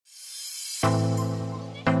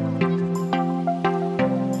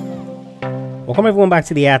Welcome everyone back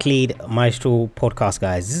to the Athlete Maestro podcast,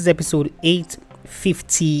 guys. This is episode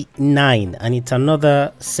 859 and it's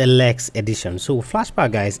another Selects edition. So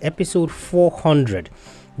flashback, guys, episode 400,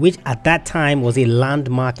 which at that time was a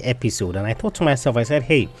landmark episode. And I thought to myself, I said,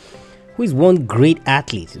 hey, who is one great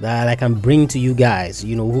athlete that I can bring to you guys,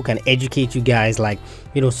 who can educate you guys, like,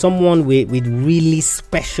 someone with really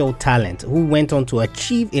special talent who went on to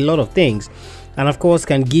achieve a lot of things and of course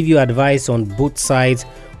can give you advice on both sides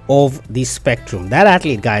of the spectrum. That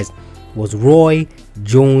athlete, guys, was Roy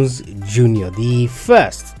Jones Jr., the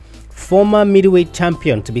first former middleweight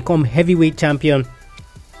champion to become heavyweight champion.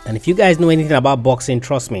 And if you guys know anything about boxing,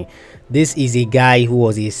 trust me, this is a guy who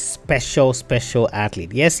was a special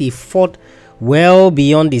athlete. Yes, he fought well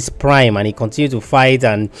beyond his prime and he continued to fight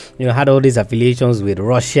and had all these affiliations with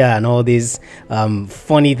Russia and all these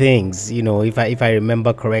funny things, if I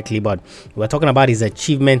remember correctly. But we're talking about his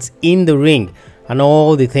achievements in the ring and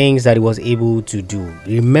all the things that he was able to do.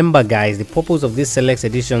 Remember, guys, the purpose of this Selects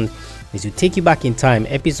edition is to take you back in time,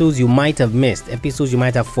 episodes you might have missed, episodes you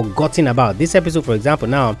might have forgotten about. This episode, for example,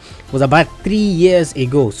 now was about 3 years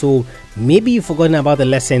ago, so maybe you've forgotten about the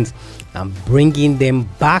lessons. I'm bringing them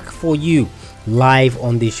back for you live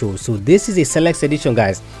on the show. So this is a Selects edition,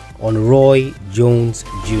 guys, on Roy Jones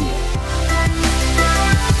Jr.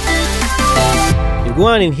 You go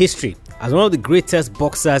on in history as one of the greatest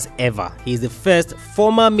boxers ever. He is the first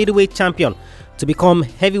former middleweight champion to become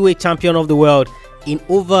heavyweight champion of the world in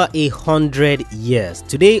over 100 years.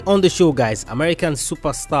 Today on the show, guys, American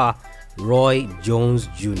superstar Roy Jones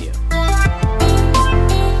Jr.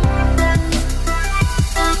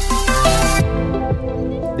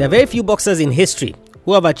 There are very few boxers in history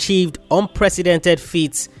who have achieved unprecedented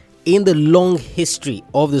feats in the long history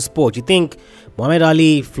of the sport. You think Muhammad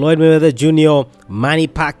Ali, Floyd Mayweather Jr., Manny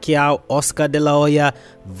Pacquiao, Oscar De La Hoya,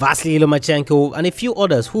 Vasily Lomachenko, and a few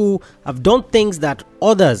others who have done things that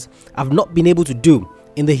others have not been able to do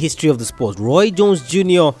in the history of the sport. Roy Jones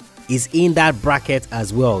Jr. is in that bracket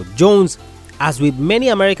as well. Jones, as with many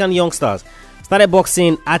American youngsters, started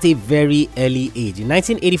boxing at a very early age. In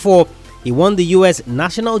 1984, he won the US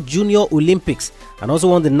National Junior Olympics and also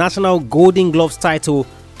won the National Golden Gloves title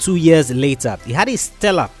 2 years later. He had a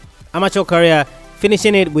stellar amateur career,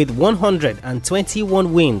 finishing it with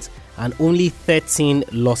 121 wins and only 13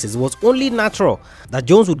 losses. It was only natural that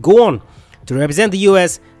Jones would go on to represent the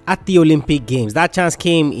US at the Olympic Games. That chance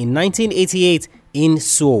came in 1988 in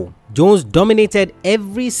Seoul. Jones dominated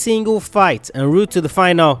every single fight en route to the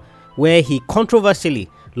final, where he controversially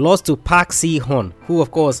lost to Park Si-hun, who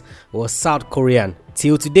of course was South Korean.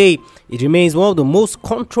 Till today, it remains one of the most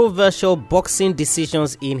controversial boxing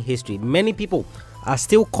decisions in history. Many people are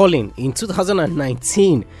still calling in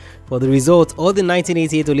 2019 for the result of the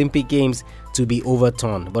 1988 Olympic Games to be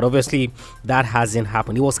overturned. But obviously, that hasn't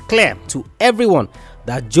happened. It was clear to everyone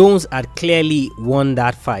that Jones had clearly won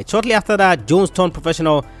that fight. Shortly after that, Jones turned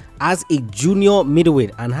professional as a junior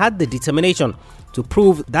middleweight and had the determination to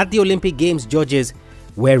prove that the Olympic Games judges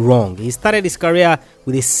were wrong. He started his career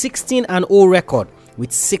with a 16-0 record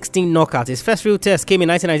with 16 knockouts. His first real test came in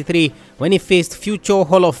 1993 when he faced future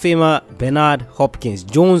Hall of Famer Bernard Hopkins.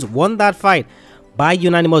 Jones won that fight by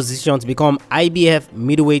unanimous decision to become IBF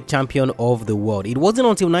middleweight champion of the world. It wasn't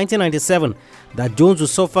until 1997 that Jones would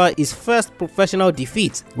suffer his first professional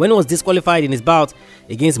defeat when he was disqualified in his bout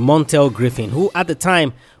against Montel Griffin, who at the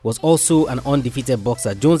time was also an undefeated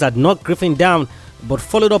boxer. Jones had knocked Griffin down but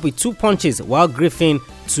followed up with 2 punches while Griffin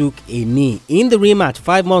took a knee. In the rematch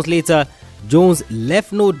 5 months later, Jones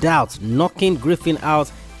left no doubt, knocking Griffin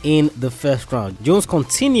out in the first round. Jones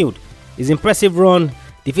continued his impressive run,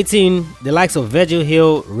 defeating the likes of Virgil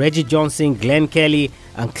Hill, Reggie Johnson, Glenn Kelly,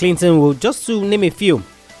 and Clinton Wood, just to name a few.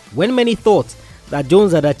 When many thought that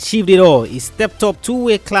Jones had achieved it all, he stepped up 2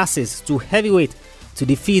 weight classes to heavyweight to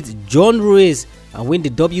defeat John Ruiz and win the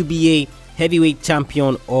WBA heavyweight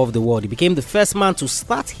champion of the world. He became the first man to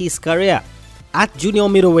start his career at junior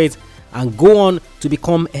middleweight and go on to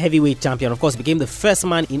become heavyweight champion. Of course, became the first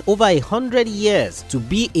man in over 100 years to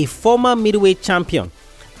be a former middleweight champion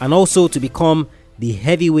and also to become the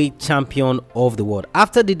heavyweight champion of the world.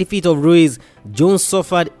 After the defeat of Ruiz, Jones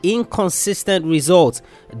suffered inconsistent results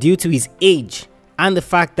due to his age and the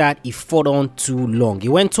fact that he fought on too long. He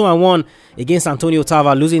went 2-1 against Antonio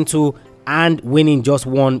Tarver, losing 2 and winning just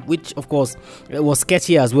 1, which of course was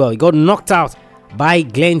sketchy as well. He got knocked out by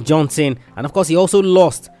Glenn Johnson, and of course he also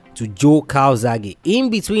lost to Joe Calzaghe.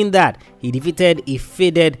 In between that, he defeated a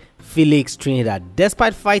faded Felix Trinidad.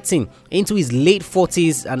 Despite fighting into his late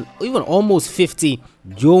 40s and even almost 50,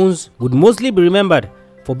 Jones would mostly be remembered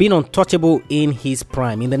for being untouchable in his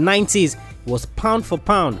prime. In the 90s, he was pound for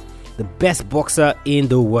pound the best boxer in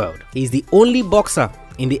the world. He's the only boxer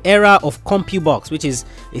in the era of CompuBox, which is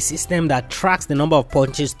a system that tracks the number of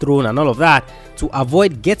punches thrown and all of that, to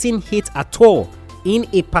avoid getting hit at all in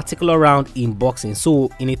a particular round in boxing.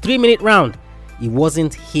 So in a 3-minute round, he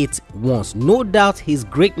wasn't hit once. No doubt his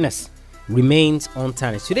greatness remains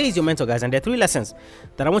untarnished. Today is your mentor, guys, and there are 3 lessons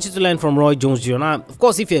that I want you to learn from Roy Jones Jr. Now, of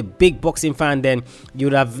course, if you're a big boxing fan, then you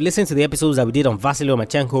would have listened to the episodes that we did on Vasily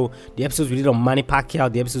Lomachenko, the episodes we did on Manny Pacquiao,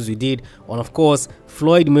 the episodes we did on, of course,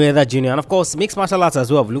 Floyd Mayweather Jr., and of course, mixed martial arts as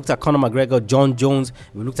well. We looked at Conor McGregor, John Jones,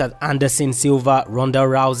 we looked at Anderson Silva, Ronda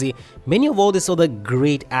Rousey, many of all these other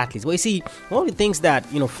great athletes. But you see, one of the things that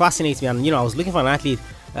fascinates me, and I was looking for an athlete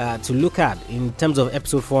to look at in terms of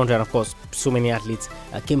episode 400, and of course so many athletes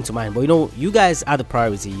came to mind, but you guys are the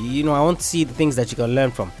priority. I want to see the things that you can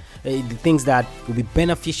learn from, the things that will be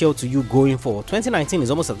beneficial to you going forward. 2019 is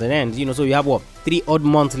almost at the end, so you have 3 odd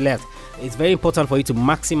months left. It's very important for you to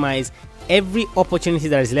maximize every opportunity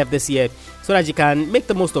that is left this year so that you can make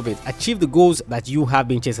the most of it, achieve the goals that you have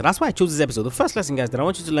been chasing. That's why I chose this episode. The first lesson, guys, that I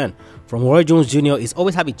want you to learn from Roy Jones Jr. is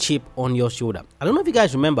always have a chip on your shoulder. I don't know if you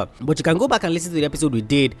guys remember, but you can go back and listen to the episode we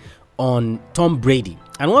did on Tom Brady.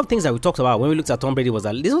 And one of the things that we talked about when we looked at Tom Brady was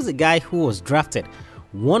that this was a guy who was drafted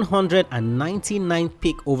 199th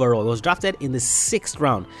pick overall. He was drafted in the 6th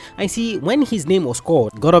round. And see, when his name was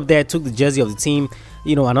called, got up there, took the jersey of the team,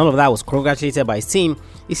 and all of that, was congratulated by his team.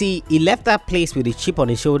 You see, he left that place with a chip on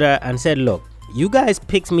his shoulder and said, look, you guys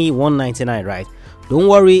picked me 199, right? Don't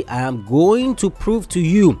worry, I am going to prove to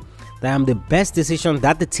you that I'm the best decision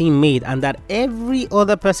that the team made, and that every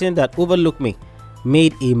other person that overlooked me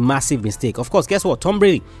made a massive mistake. Of course, guess what? Tom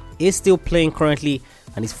Brady is still playing currently,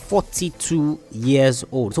 and he's 42 years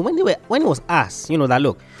old. So when he was asked, that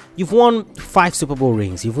look, you've won 5 Super Bowl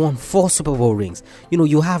rings, you've won 4 Super Bowl rings,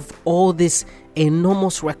 you have all these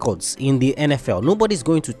enormous records in the NFL. Nobody's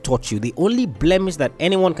going to touch you. The only blemish that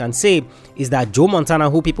anyone can say is that Joe Montana,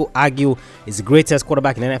 who people argue is the greatest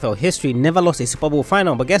quarterback in NFL history, never lost a Super Bowl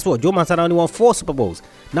final. But guess what? Joe Montana only won 4 Super Bowls.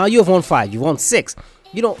 Now you have won 5, you've won 6.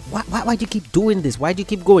 Why do you keep doing this? Why do you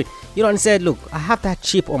keep going? And he said, look, I have that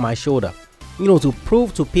chip on my shoulder, to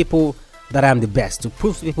prove to people that I'm the best, to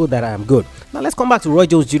prove to people that I am good. Now let's come back to Roy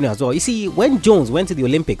Jones Jr. as well. You see, when Jones went to the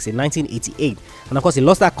Olympics in 1988, and of course he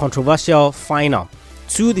lost that controversial final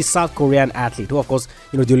to the South Korean athlete, who of course,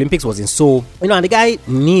 the Olympics was in Seoul, and the guy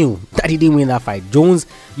knew that he didn't win that fight. Jones,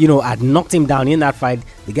 had knocked him down in that fight.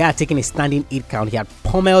 The guy had taken a standing 8 count. He had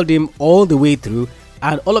pummeled him all the way through,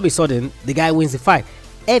 and all of a sudden, the guy wins the fight.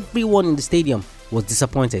 Everyone in the stadium was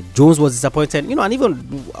disappointed. Jones was disappointed, and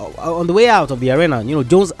even on the way out of the arena,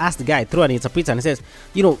 Jones asked the guy through an interpreter, and he says,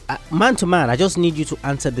 man to man, I just need you to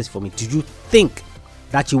answer this for me. Did you think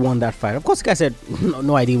that you won that fight? Of course, the guy said,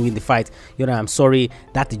 no, I didn't win the fight. I'm sorry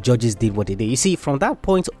that the judges did what they did. You see, from that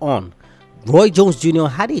point on, Roy Jones Jr.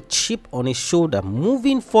 had a chip on his shoulder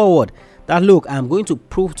moving forward that, look, I'm going to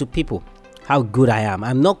prove to people how good I am.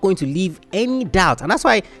 I'm not going to leave any doubt. And that's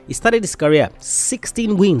why he started his career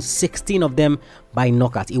 16 wins, 16 of them by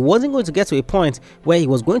knockout. He wasn't going to get to a point where he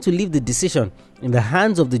was going to leave the decision in the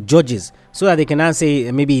hands of the judges so that they can now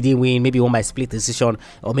say maybe he didn't win, maybe he won by split decision,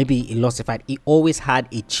 or maybe he lost the fight. He always had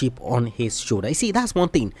a chip on his shoulder. You see, that's one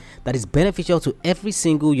thing that is beneficial to every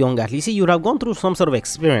single young athlete. You see, you would have gone through some sort of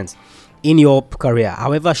experience in your career,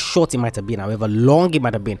 however short it might have been, however long it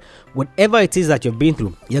might have been, whatever it is that you've been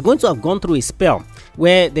through, you're going to have gone through a spell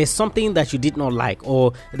where there's something that you did not like,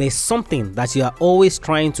 or there's something that you are always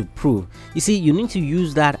trying to prove. You see, you need to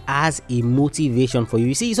use that as a motivation for you.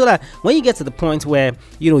 You see, so that when you get to the point where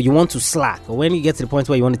you want to slack, or when you get to the point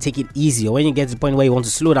where you want to take it easy, or when you get to the point where you want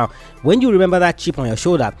to slow down, when you remember that chip on your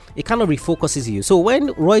shoulder, it kind of refocuses you. So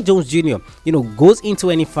when Roy Jones Jr. goes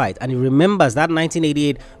into any fight and he remembers that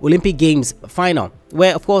 1988 Olympic Games final,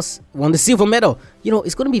 where of course won the silver medal,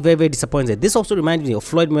 it's going to be very, very disappointed. This also reminds me of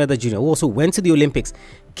Floyd Mayweather Jr., who also went to the Olympics,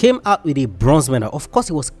 came out with a bronze medal. Of course,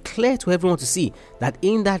 it was clear to everyone to see that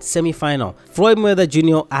in that semi-final, Floyd Mayweather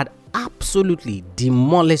Jr. had absolutely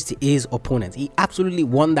demolished his opponent. He absolutely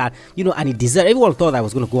won that, and he deserved. Everyone thought that he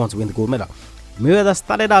was going to go on to win the gold medal. Mayweather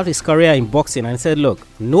started out his career in boxing and said, look,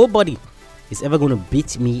 nobody is ever going to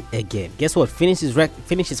beat me again. Guess what? Finished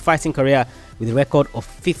his fighting career with a record of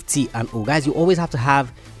 50-0. Guys, you always have to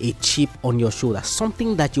have a chip on your shoulder,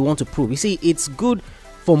 something that you want to prove. You see, it's good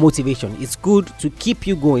for motivation. It's good to keep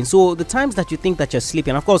you going. So the times that you think that you're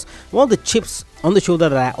sleeping, of course, one of the chips on the shoulder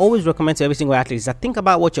that I always recommend to every single athlete is that think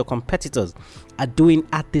about what your competitors are doing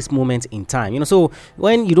at this moment in time. So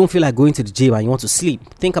when you don't feel like going to the gym and you want to sleep,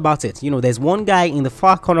 think about it. There's one guy in the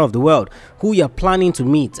far corner of the world who you're planning to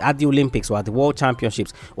meet at the Olympics or at the World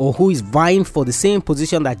Championships, or who is vying for the same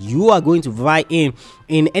position that you are going to vie in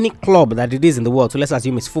any club that it is in the world. So let's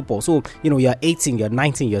assume it's football. So you're 18, you're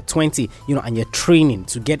 19, you're 20, and you're training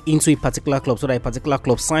to get into a particular club so that a particular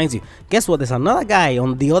club signs you. Guess what? There's another guy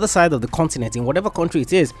on the other side of the continent, in whatever country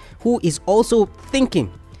it is, who is also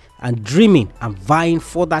thinking and dreaming and vying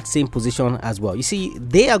for that same position as well. You see,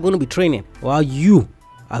 they are going to be training while you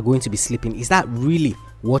are going to be sleeping. Is that really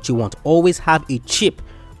what you want? Always have a chip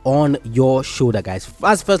on your shoulder, guys.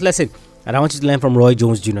 That's the first lesson, and I want you to learn from Roy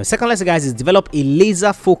Jones Jr. Second lesson, guys, is develop a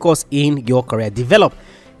laser focus in your career. Develop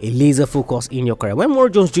a laser focus in your career. When Roy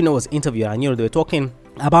Jones Jr. was interviewed, and they were talking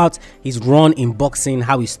about his run in boxing,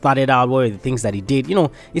 how he started out, what were the things that he did.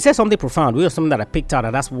 He said something profound. It was something that I picked out,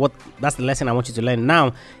 and that's the lesson I want you to learn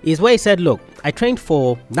now, is where he said, look, I trained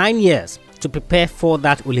for 9 years to prepare for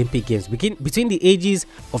that Olympic Games. Between the ages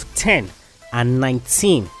of 10 and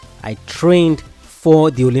 19, I trained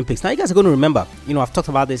for the Olympics. Now, you guys are going to remember, I've talked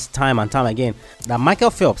about this time and time again, that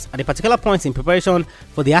Michael Phelps, at a particular point in preparation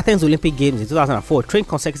for the Athens Olympic Games in 2004, trained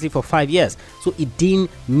consecutively for 5 years. So he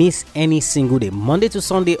didn't miss any single day. Monday to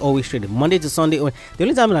Sunday, always trained. Monday to Sunday. The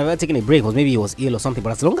only time I've ever taken a break was maybe he was ill or something.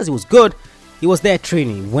 But as long as he was good, he was there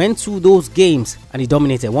training, went to those games and he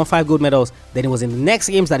dominated, won 5 gold medals. Then it was in the next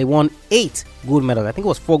games that he won 8 gold medals. I think it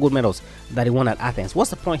was 4 gold medals that he won at Athens.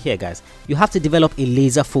 What's the point here, guys? You have to develop a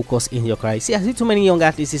laser focus in your career. You see, I see too many young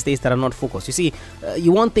athletes these days that are not focused. You see,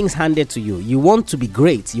 you want things handed to you. You want to be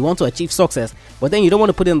great. You want to achieve success, but then you don't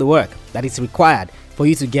want to put in the work that is required for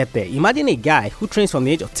you to get there. Imagine a guy who trains from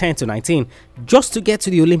the age of 10 to 19 just to get to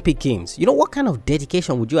the Olympic Games. What kind of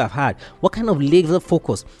dedication would you have had? What kind of laser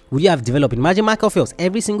focus would you have developed? Imagine Michael Phelps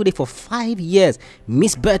every single day for 5 years,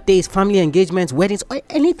 missed birthdays, family engagements, weddings, or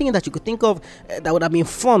anything that you could think of that would have been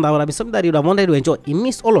fun, that would have been something that he would have wanted to enjoy. He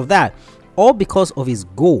missed all of that, all because of his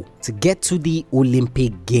goal to get to the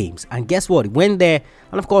Olympic Games. And guess what? He went there,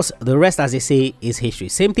 and of course, the rest, as they say, is history.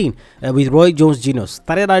 Same thing with Roy Jones Jr.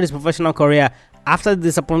 Started out his professional career after the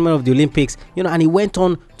disappointment of the Olympics, and he went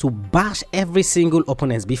on to bash every single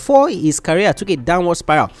opponent. Before his career took a downward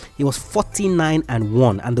spiral, he was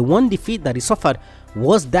 49-1, and the one defeat that he suffered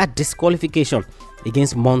was that disqualification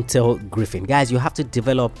against Montel Griffin. Guys, you have to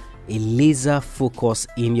develop a laser focus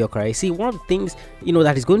in your career. See, one of the things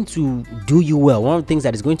that is going to do you well, one of the things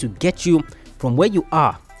that is going to get you from where you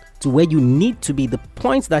are to where you need to be, the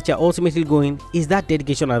points that you're ultimately going, is that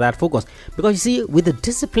dedication and that focus. Because you see, with the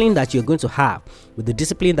discipline that you're going to have, with the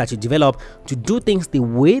discipline that you develop to do things the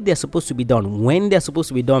way they're supposed to be done, when they're supposed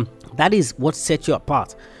to be done, that is what sets you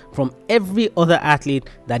apart from every other athlete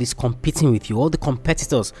that is competing with you. All the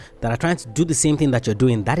competitors that are trying to do the same thing that you're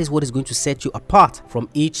doing, that is what is going to set you apart from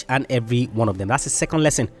each and every one of them. That's the second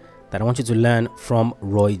lesson that I want you to learn from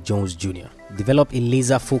Roy Jones Jr. Develop a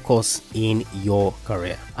laser focus in your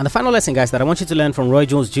career. And the final lesson, guys, that I want you to learn from Roy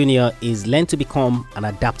Jones Jr. is learn to become an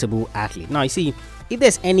adaptable athlete. Now, you see, if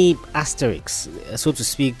there's any asterisk, so to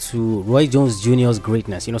speak, to Roy Jones Jr.'s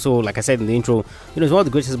greatness, so like I said in the intro, he's one of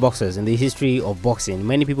the greatest boxers in the history of boxing.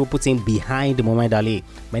 Many people put him behind Muhammad Ali.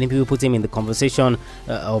 Many people put him in the conversation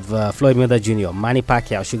of Floyd Mayweather Jr., Manny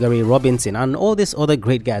Pacquiao, Sugar Ray Robinson, and all these other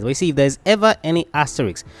great guys. But you see, if there's ever any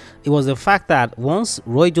asterisk, it was the fact that once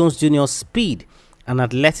Roy Jones Jr.'s speed and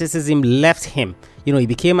athleticism left him, he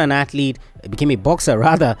became an athlete, became a boxer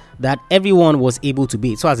rather, that everyone was able to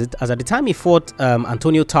beat. So as at the time he fought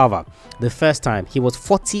Antonio Tarver the first time, he was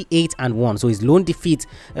 48-1. So his lone defeat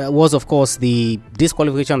was, of course, the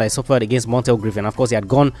disqualification that he suffered against Montel Griffin. Of course, he had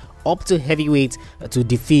gone up to heavyweight to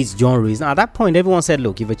defeat John Ruiz. Now, at that point, everyone said,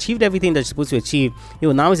 look, you've achieved everything that you're supposed to achieve.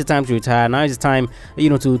 Now is the time to retire. Now is the time,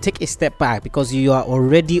 to take a step back because you are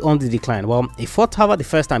already on the decline. Well, he fought Tarver the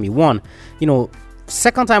first time, he won.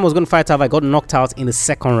 Second time was going to fight Tarver, got knocked out in the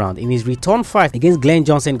second round. In his return fight against Glenn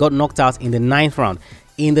Johnson, got knocked out in the 9th round.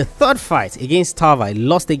 In the third fight against Tarver, he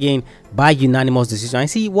lost again by unanimous decision. I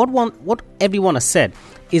see what everyone has said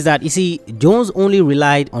is that, you see, Jones only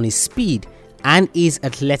relied on his speed and his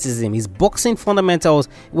athleticism. His boxing fundamentals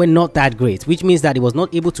were not that great, which means that he was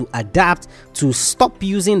not able to adapt to stop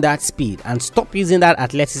using that speed and stop using that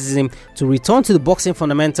athleticism to return to the boxing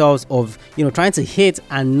fundamentals of trying to hit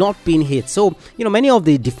and not being hit. So many of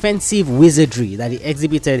the defensive wizardry that he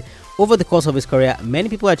exhibited over the course of his career, many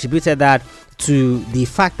people attributed that to the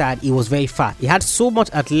fact that he was very fat. He had so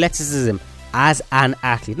much athleticism as an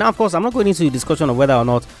athlete. Now, of course, I'm not going into a discussion of whether or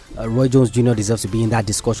not Roy Jones Jr. deserves to be in that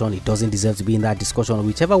discussion. He doesn't deserve to be in that discussion,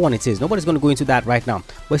 whichever one it is. Nobody's going to go into that right now.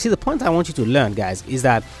 But see, the point I want you to learn, guys, is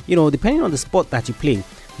that, depending on the sport that you play,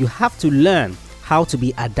 you have to learn how to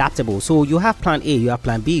be adaptable. So you have plan A, you have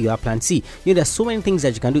plan B, you have plan C. There's so many things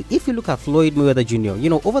that you can do. If you look at Floyd Mayweather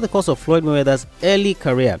Jr., over the course of Floyd Mayweather's early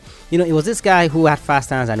career, it was this guy who had fast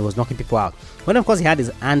hands and he was knocking people out. When of course he had his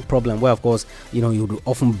hand problem, where of course he would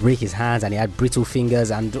often break his hands and he had brittle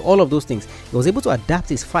fingers and all of those things, he was able to adapt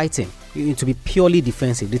his fighting to be purely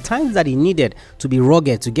defensive. The times that he needed to be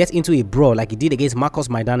rugged, to get into a brawl like he did against Marcos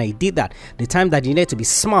Maidana, he did that. The time that he needed to be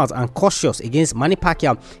smart and cautious against Manny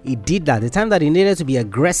Pacquiao, he did that. The time that he needed to be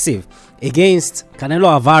aggressive against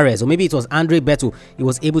Canelo Alvarez, or maybe it was Andre Berto, he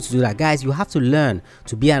was able to do that. Guys, you have to learn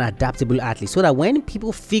to be an adaptable athlete, so that when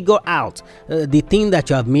people figure out the thing that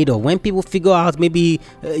you have made, or when people figure out maybe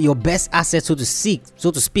your best asset, so to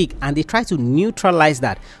speak, and they try to neutralize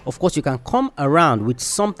that, of course you can come around with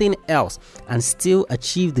something else and still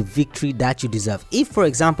achieve the victory that you deserve. If, for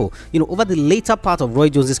example, over the later part of Roy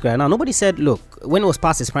Jones' career, now nobody said, look, when he was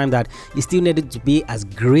past his prime, that he still needed to be as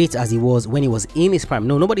great as he was when he was in his prime.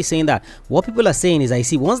 No, nobody's saying that. What people are saying is that, you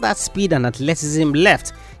see, once that speed and athleticism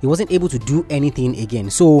left, he wasn't able to do anything again.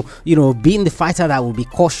 So, being the fighter that will be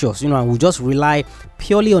cautious, and will just rely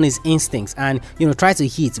purely on his instincts and, try to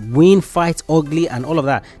hit, win, fight ugly and all of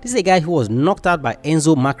that. This is a guy who was knocked out by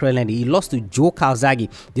Enzo Maccarinelli. He lost to Joe Calzaghe.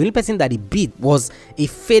 The only person that he beat was a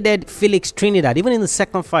faded Felix Trinidad. Even in the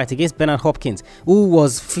second fight against Bernard Hopkins, who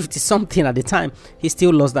was 50-something at the time, he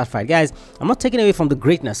still lost that fight. Guys, I'm not taking away from the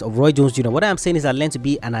greatness of Roy Jones Jr. What I'm saying is that learn to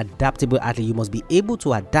be an adaptable athlete. You must be able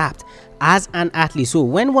to adapt as an athlete. So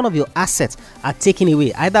when one of your assets are taken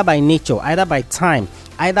away, either by nature, either by time,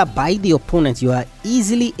 either by the opponent, you are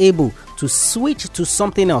easily able to switch to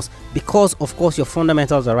something else, because of course your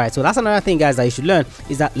fundamentals are right. So that's another thing, guys, that you should learn,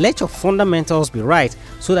 is that let your fundamentals be right,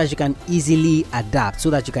 so that you can easily adapt,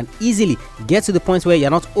 so that you can easily get to the point where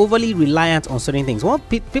you're not overly reliant on certain things. Well,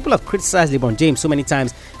 people have criticized LeBron James so many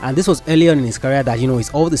times, and this was earlier in his career, that it's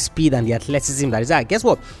all the speed and the athleticism that is that. Guess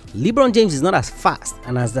what? LeBron James is not as fast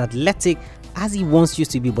and as athletic as he once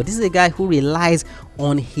used to be, but this is a guy who relies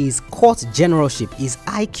on his court generalship, his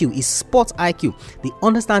IQ, his sport IQ, the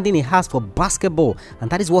understanding he has for basketball, and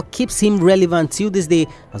that is what keeps him relevant till this day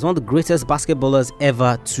as one of the greatest basketballers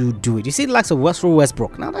ever to do it. You see the likes of Russell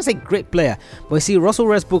Westbrook. Now, that's a great player, but you see, Russell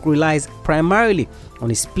Westbrook relies primarily on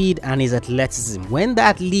his speed and his athleticism. When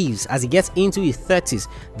that leaves, as he gets into his 30s,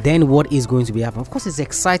 then what is going to be happening? Of course, it's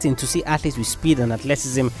exciting to see athletes with speed and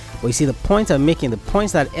athleticism, but you see, the point I'm making, the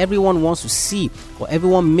points that everyone wants to see or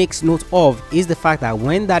everyone makes note of, is the fact that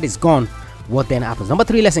when that is gone, what then happens? Number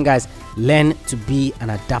 3 lesson, guys, learn to be an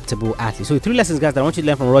adaptable athlete. So 3 lessons, guys, that I want you to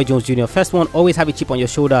learn from Roy Jones Jr. First one, always have a chip on your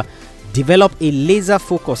shoulder, develop a laser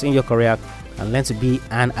focus in your career, and learn to be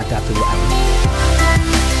an adaptable athlete.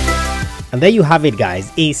 And there you have it,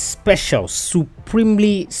 guys, a special,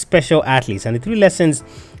 supremely special athlete. And the 3 lessons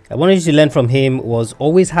I wanted you to learn from him was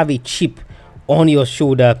always have a chip on your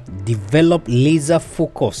shoulder, develop laser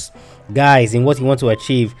focus, guys, in what you want to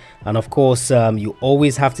achieve, and of course you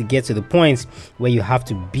always have to get to the point where you have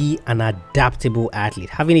to be an adaptable athlete.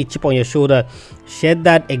 Having a chip on your shoulder, shared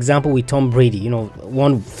that example with Tom Brady,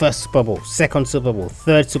 won first Super Bowl, second Super Bowl,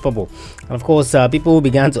 third Super Bowl, and of course people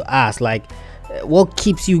began to ask, like, what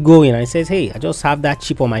keeps you going? And he says, hey, I just have that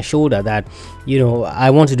chip on my shoulder that I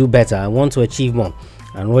want to do better, I want to achieve more.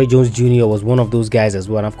 And Roy Jones Jr. was one of those guys as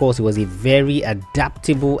well. And of course, he was a very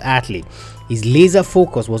adaptable athlete. His laser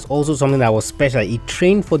focus was also something that was special. He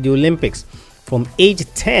trained for the Olympics from age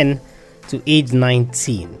 10 to age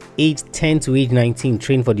 19. Age 10 to age 19,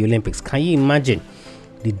 trained for the Olympics. Can you imagine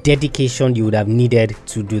the dedication you would have needed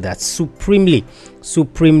to do that? Supremely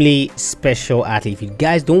special athlete. If you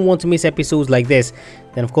guys don't want to miss episodes like this,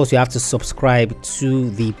 then of course you have to subscribe to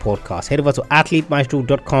the podcast. Head over to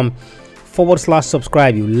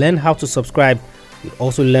athletemaestro.com/subscribe. You learn how to subscribe. You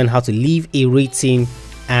also learn how to leave a rating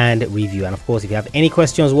and review. And of course, if you have any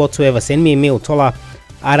questions whatsoever, send me a mail,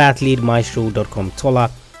 tola@athletemaestro.com,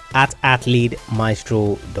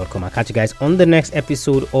 tola@athletemaestro.com. I'll catch you guys on the next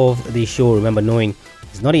episode of the show. Remember, knowing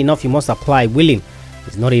it's not enough, you must apply. Willing,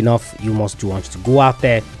 it's not enough, you must do. I want you to go out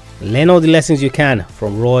there, learn all the lessons you can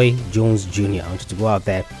from Roy Jones Jr. I want you to go out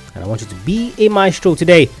there and I want you to be a maestro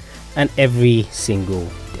today and every single